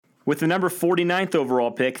With the number 49th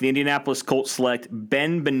overall pick, the Indianapolis Colts select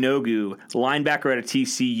Ben Banogu, linebacker out of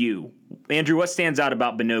TCU. Andrew, what stands out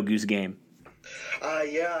about Banogu's game?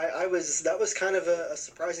 That was kind of a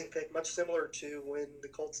surprising pick, much similar to when the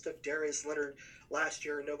Colts took Darius Leonard last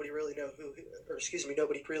year. Nobody really knew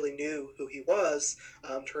who he was.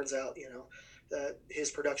 Turns out, that his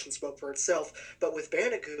production spoke for itself. But with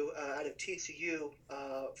Banogu out of TCU,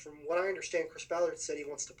 from what I understand, Chris Ballard said he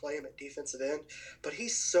wants to play him at defensive end, but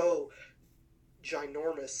he's so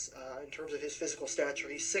ginormous in terms of his physical stature.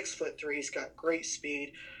 He's 6'3". He's got great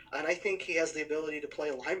speed, and I think he has the ability to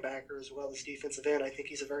play linebacker as well as defensive end. I think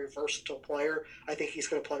he's a very versatile player. I think he's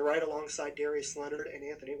going to play right alongside Darius Leonard and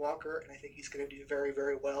Anthony Walker, and I think he's going to do very,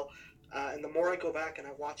 very well. And the more I go back and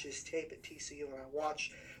I watch his tape at TCU and I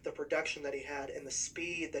watch the production that he had and the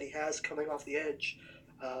speed that he has coming off the edge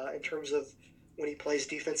in terms of when he plays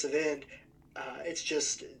defensive end,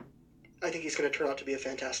 I think he's going to turn out to be a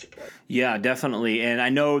fantastic player. Yeah, definitely. And I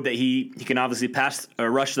know that he can obviously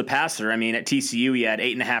rush the passer. I mean, at TCU, he had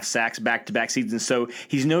 8.5 sacks back-to-back seasons, so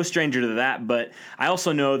he's no stranger to that. But I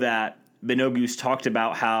also know that Banogu's talked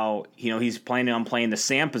about how, he's planning on playing the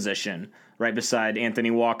Sam position right beside Anthony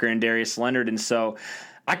Walker and Darius Leonard. And so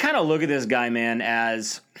I kind of look at this guy, man,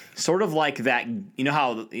 as sort of like that,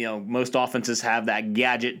 how, most offenses have that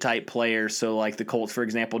gadget-type player. So like the Colts, for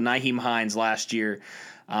example, Nyheim Hines last year,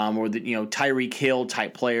 or the Tyreek Hill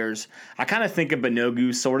type players. I kind of think of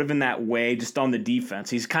Banogu sort of in that way, just on the defense.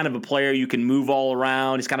 He's kind of a player you can move all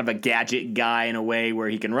around. He's kind of a gadget guy in a way where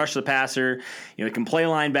he can rush the passer, he can play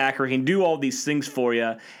linebacker, he can do all these things for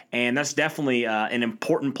you, and that's definitely an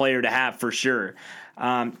important player to have for sure.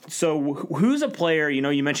 So who's a player?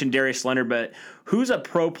 You mentioned Darius Leonard, but who's a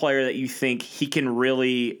pro player that you think he can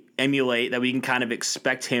really emulate, that we can kind of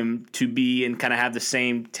expect him to be and kind of have the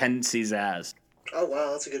same tendencies as? Oh,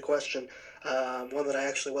 wow, that's a good question. One that I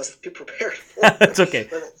actually wasn't prepared for. That's okay.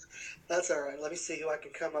 That's all right. Let me see who I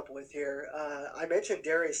can come up with here. I mentioned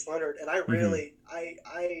Darius Leonard, and I really, I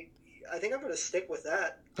think I'm going to stick with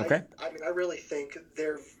that. Okay. I really think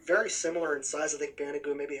they're very similar in size. I think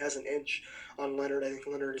Banogu maybe has an inch on Leonard. I think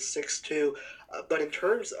Leonard is 6'2". But in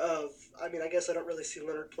terms of, I guess I don't really see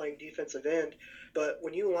Leonard playing defensive end. But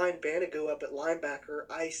when you line Banogu up at linebacker,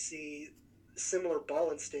 I see similar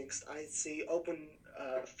ball instincts. I see open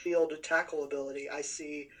field tackle ability. I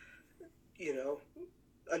see,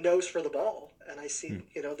 a nose for the ball, and I see,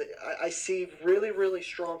 I see really, really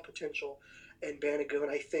strong potential in Banogu.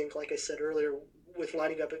 And I think, like I said earlier, with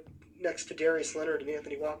lining up next to Darius Leonard and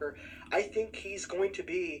Anthony Walker, I think he's going to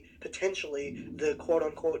be potentially the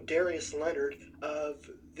quote-unquote Darius Leonard of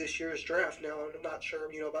this year's draft. Now, I'm not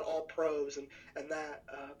sure, about all pros and that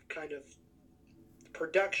kind of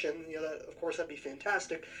production, that, of course, that'd be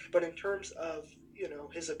fantastic. But in terms of,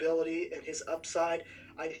 his ability and his upside,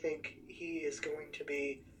 I think he is going to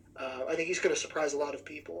be, I think he's going to surprise a lot of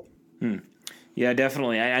people. Yeah,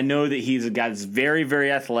 definitely. I know that he's a guy that's very,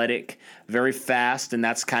 very athletic, very fast, and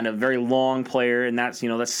that's kind of very long player, and that's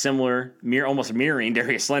that's similar, almost mirroring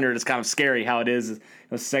Darius Leonard. It's kind of scary how it is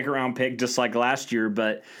a second-round pick just like last year.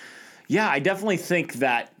 But, yeah, I definitely think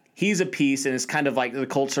that he's a piece, and it's kind of like the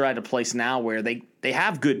Colts are at a place now where they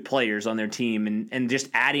have good players on their team, and just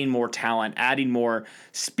adding more talent, adding more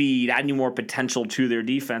speed, adding more potential to their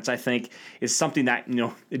defense, I think is something that,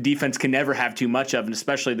 the defense can never have too much of, and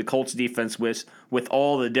especially the Colts defense with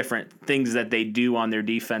all the different things that they do on their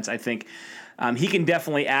defense. I think he can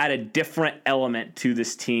definitely add a different element to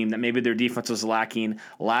this team that maybe their defense was lacking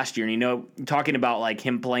last year. And, talking about like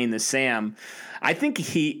him playing the Sam, I think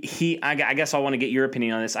I guess I want to get your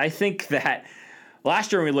opinion on this. I think that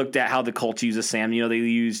last year when we looked at how the Colts use a Sam, they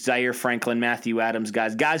used Zaire Franklin, Matthew Adams,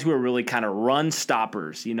 guys who are really kind of run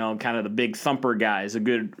stoppers, kind of the big thumper guys, the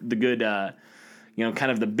good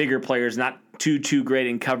kind of the bigger players, not too great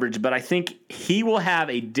in coverage. But I think he will have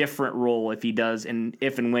a different role if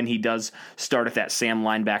and when he does start at that Sam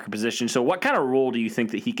linebacker position. So what kind of role do you think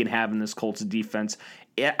that he can have in this Colts defense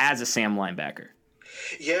as a Sam linebacker?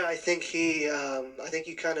 Yeah, I think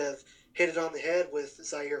you kind of hit it on the head with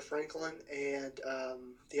Zaire Franklin and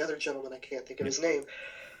the other gentleman, I can't think of his name.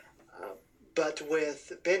 But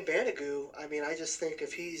with Ben Banogu, I just think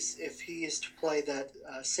if he is to play that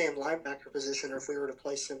Sam linebacker position, or if we were to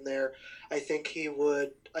place him there, I think he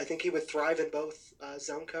would thrive in both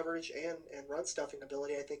zone coverage and run stuffing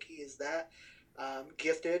ability. I think he is that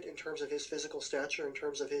gifted in terms of his physical stature, in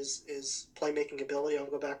terms of his playmaking ability. I'll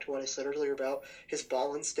go back to what I said earlier about his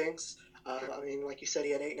ball instincts. Like you said,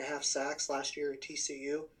 he had 8.5 sacks last year at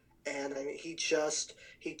TCU. And I mean, he's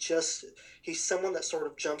someone that sort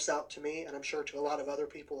of jumps out to me, and I'm sure to a lot of other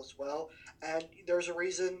people as well. And there's a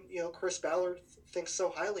reason, Chris Ballard thinks so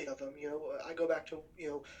highly of him. I go back to,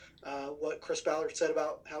 what Chris Ballard said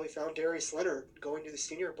about how he found Darius Leonard going to the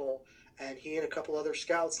Senior Bowl, and he and a couple other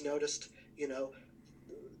scouts noticed,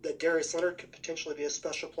 that Darius Leonard could potentially be a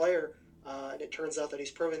special player. And it turns out that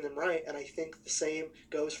he's proving them right. And I think the same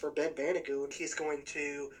goes for Ben Banigou. And he's going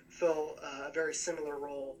to fill a very similar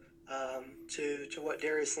role to what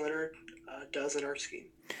Darius Leonard does in our scheme.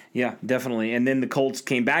 Yeah, definitely. And then the Colts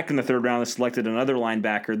came back in the third round and selected another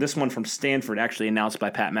linebacker. This one from Stanford, actually announced by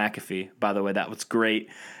Pat McAfee. By the way, that was great.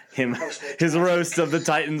 His roast of the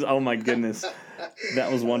Titans. Oh my goodness,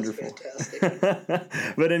 that was wonderful.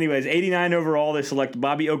 But anyways, 89 overall, they select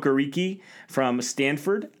Bobby Okereke from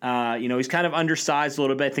Stanford. He's kind of undersized a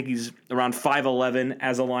little bit. I think he's around 5'11"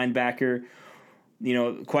 as a linebacker.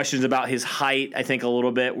 Questions about his height, I think a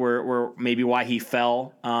little bit were maybe why he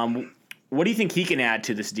fell. What do you think he can add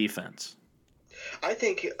to this defense? I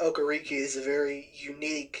think Okereke is a very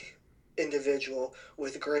unique individual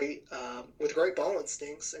with great ball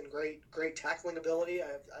instincts and great tackling ability.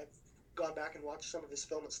 I've gone back and watched some of his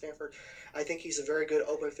film at Stanford. I think he's a very good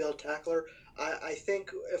open field tackler. I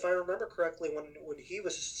think, if I remember correctly, when he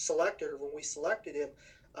was selected, or when we selected him,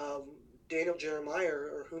 Daniel Jeremiah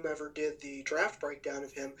or whomever did the draft breakdown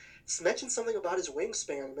of him mentioned something about his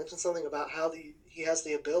wingspan, mentioned something about how he has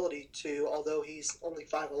the ability to, although he's only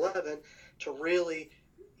 5'11", to really,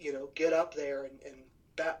 get up there and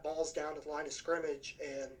bat balls down to the line of scrimmage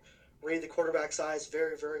and read the quarterback's eyes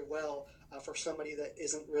very, very well for somebody that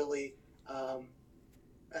isn't really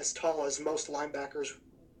as tall as most linebackers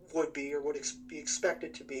would be or would be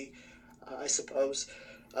expected to be, I suppose.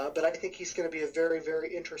 But I think he's going to be a very,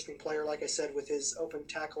 very interesting player, like I said, with his open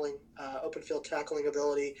field tackling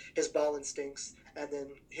ability, his ball instincts, and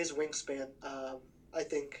then his wingspan. I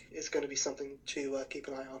think is going to be something to keep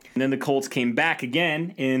an eye on. And then the Colts came back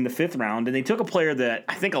again in the fifth round, and they took a player that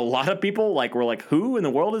I think a lot of people were like, who in the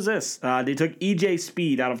world is this? They took E.J.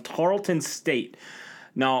 Speed out of Tarleton State.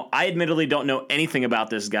 Now, I admittedly don't know anything about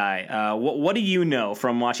this guy. What do you know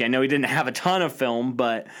from watching? I know he didn't have a ton of film,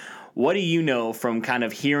 but what do you know from kind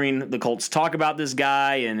of hearing the Colts talk about this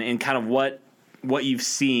guy and kind of what you've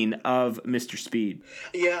seen of Mr. Speed?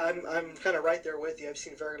 Yeah, I'm kind of right there with you. I've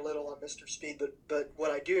seen very little on Mr. Speed, but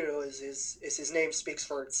what I do know is his name speaks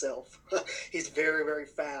for itself. He's very, very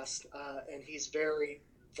fast, and he's very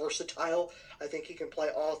versatile. I think he can play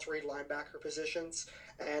all three linebacker positions,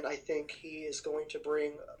 and I think he is going to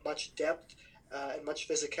bring much depth and much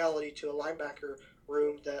physicality to a linebacker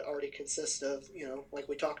room that already consists of, like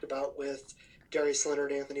we talked about with Darius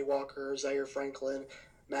Leonard, Anthony Walker, Zaire Franklin,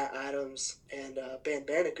 Matt Adams, and Ben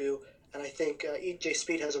Banigou. And I think E.J.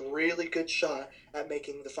 Speed has a really good shot at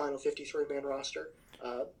making the final 53-man roster.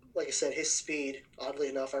 Like I said, his speed, oddly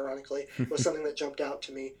enough, ironically, was something that jumped out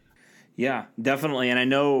to me. Yeah, definitely. And I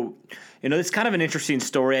know, it's kind of an interesting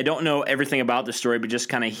story. I don't know everything about the story, but just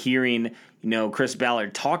kind of hearing, Chris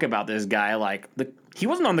Ballard talk about this guy, he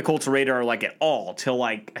wasn't on the Colts radar at all till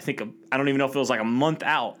I don't even know if it was a month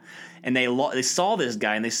out. And they saw this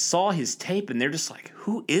guy and they saw his tape and they're just like,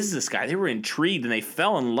 who is this guy? They were intrigued and they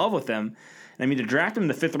fell in love with him. And I mean, to draft him in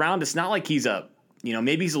the fifth round, it's not like he's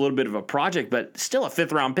maybe he's a little bit of a project, but still a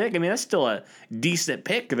fifth-round pick. I mean, that's still a decent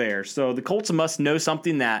pick there. So the Colts must know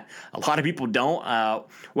something that a lot of people don't.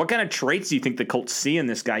 What kind of traits do you think the Colts see in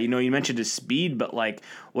this guy? You mentioned his speed, but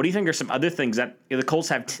what do you think are some other things that the Colts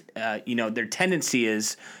have, their tendency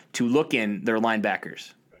is to look in their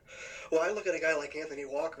linebackers? Well, I look at a guy like Anthony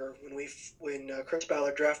Walker. When Chris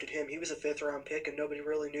Ballard drafted him, he was a fifth-round pick, and nobody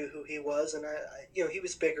really knew who he was. And he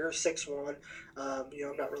was bigger, 6'1".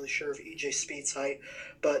 I'm not really sure of E.J. Speed's height,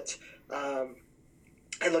 but I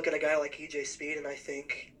look at a guy like E.J. Speed, and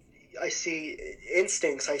I see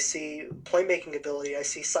instincts, I see playmaking ability, I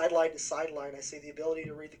see sideline to sideline, I see the ability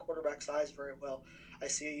to read the quarterback's eyes very well. I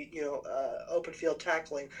see open field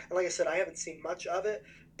tackling, and like I said, I haven't seen much of it,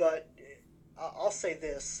 but I'll say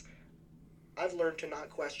this. I've learned to not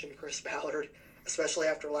question Chris Ballard, especially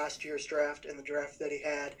after last year's draft and the draft that he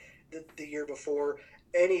had the year before.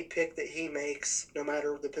 Any pick that he makes, no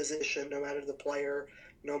matter the position, no matter the player,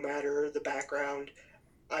 no matter the background,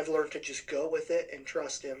 I've learned to just go with it and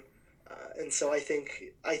trust him. And so I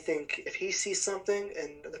think if he sees something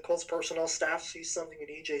and the Colts personnel staff sees something in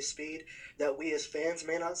E.J. Speed that we as fans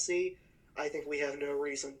may not see, I think we have no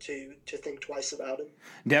reason to think twice about him.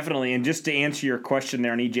 Definitely. And just to answer your question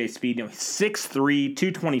there on E.J. Speed, 6'3",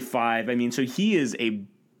 225. I mean, so he is a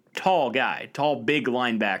tall guy, tall, big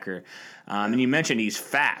linebacker. And you mentioned he's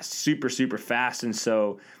fast, super, super fast. And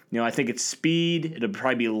so, I think it's speed. It'll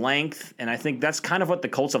probably be length. And I think that's kind of what the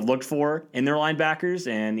Colts have looked for in their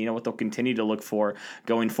linebackers and, what they'll continue to look for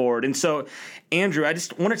going forward. And so, Andrew, I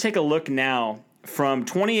just want to take a look now from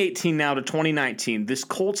 2018 now to 2019, this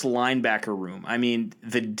Colts linebacker room. I mean,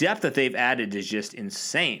 the depth that they've added is just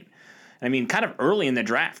insane. I mean, kind of early in the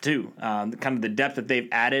draft, too, kind of the depth that they've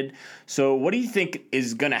added. So what do you think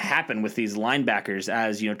is going to happen with these linebackers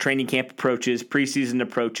as, training camp approaches, preseason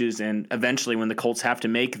approaches, and eventually when the Colts have to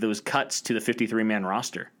make those cuts to the 53-man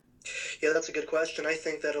roster? Yeah, that's a good question. I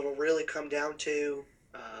think that it'll really come down to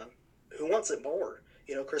who wants it more.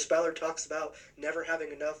 Chris Ballard talks about never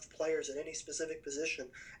having enough players in any specific position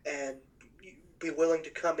and be willing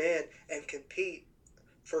to come in and compete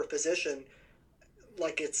for a position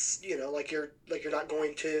like it's like you're not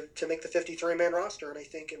going to make the 53-man roster. And I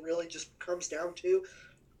think it really just comes down to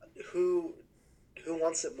who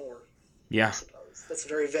wants it more. Yeah, I suppose that's a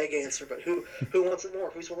very vague answer, but who wants it more?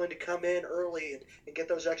 Who's willing to come in early and get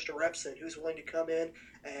those extra reps in? Who's willing to come in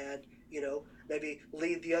and maybe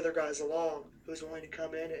lead the other guys along? Who's willing to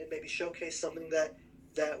come in and maybe showcase something that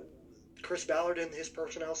Chris Ballard and his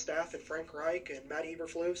personnel staff and Frank Reich and Matt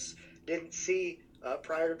Eberflus didn't see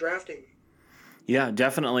prior to drafting? Yeah,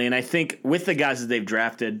 definitely. And I think with the guys that they've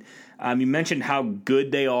drafted, you mentioned how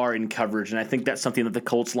good they are in coverage, and I think that's something that the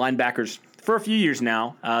Colts linebackers, for a few years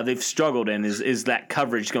now, they've struggled in is that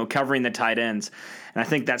coverage, covering the tight ends. And I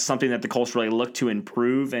think that's something that the Colts really look to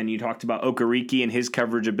improve. And you talked about Okereke and his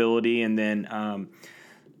coverage ability, and then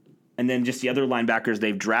just the other linebackers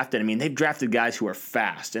they've drafted. I mean, they've drafted guys who are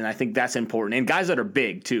fast, and I think that's important. And guys that are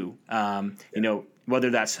big, too, whether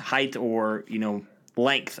that's height or,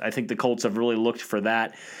 length. I think the Colts have really looked for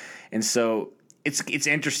that. And so it's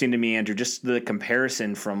interesting to me, Andrew, just the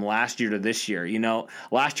comparison from last year to this year.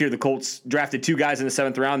 Last year the Colts drafted 2 guys in the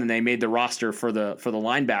 7th round and they made the roster for the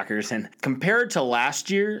linebackers. And compared to last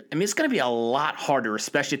year, I mean, it's going to be a lot harder,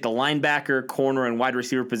 especially at the linebacker, corner, and wide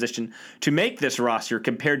receiver position to make this roster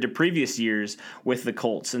compared to previous years with the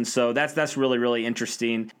Colts. And so that's really, really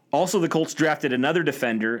interesting. Also, the Colts drafted another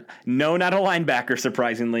defender, no, not a linebacker,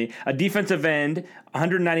 surprisingly, a defensive end,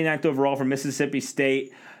 199th overall from Mississippi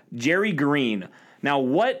State, Jerry Green. Now,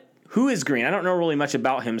 who is Green? I don't know really much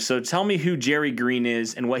about him, so tell me who Jerry Green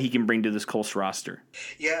is and what he can bring to this Colts roster.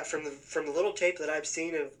 Yeah, from the little tape that I've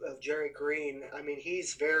seen of Jerry Green, I mean, he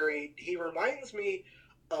reminds me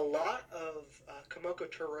a lot of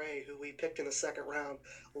Kamoko Toure, who we picked in the 2nd round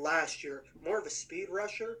last year. More of a speed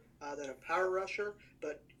rusher than a power rusher,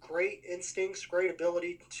 but great instincts, great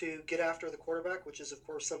ability to get after the quarterback, which is, of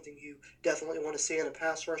course, something you definitely want to see in a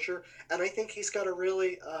pass rusher. And I think he's got a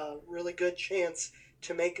really good chance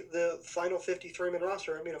to make the final 53-man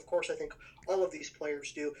roster. I mean, of course, I think all of these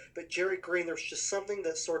players do, but Jerry Green, there's just something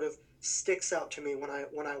that sort of sticks out to me when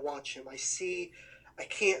I watch him. I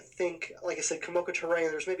can't think, like I said, Kamoko Toure,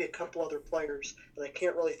 and there's maybe a couple other players that I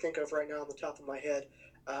can't really think of right now on the top of my head,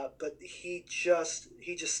 but he just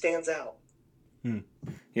stands out.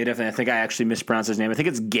 Yeah, definitely. I think I actually mispronounced his name. I think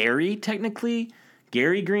it's Gary, technically.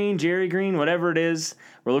 Gary Green, Jerry Green, whatever it is.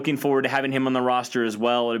 We're looking forward to having him on the roster as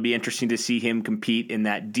well. It'll be interesting to see him compete in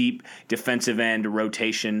that deep defensive end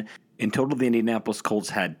rotation. In total, the Indianapolis Colts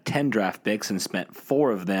had 10 draft picks and spent 4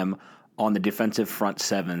 of them on the defensive front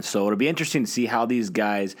 7. So it'll be interesting to see how these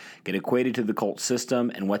guys get equated to the Colts system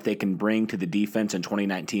and what they can bring to the defense in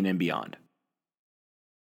 2019 and beyond.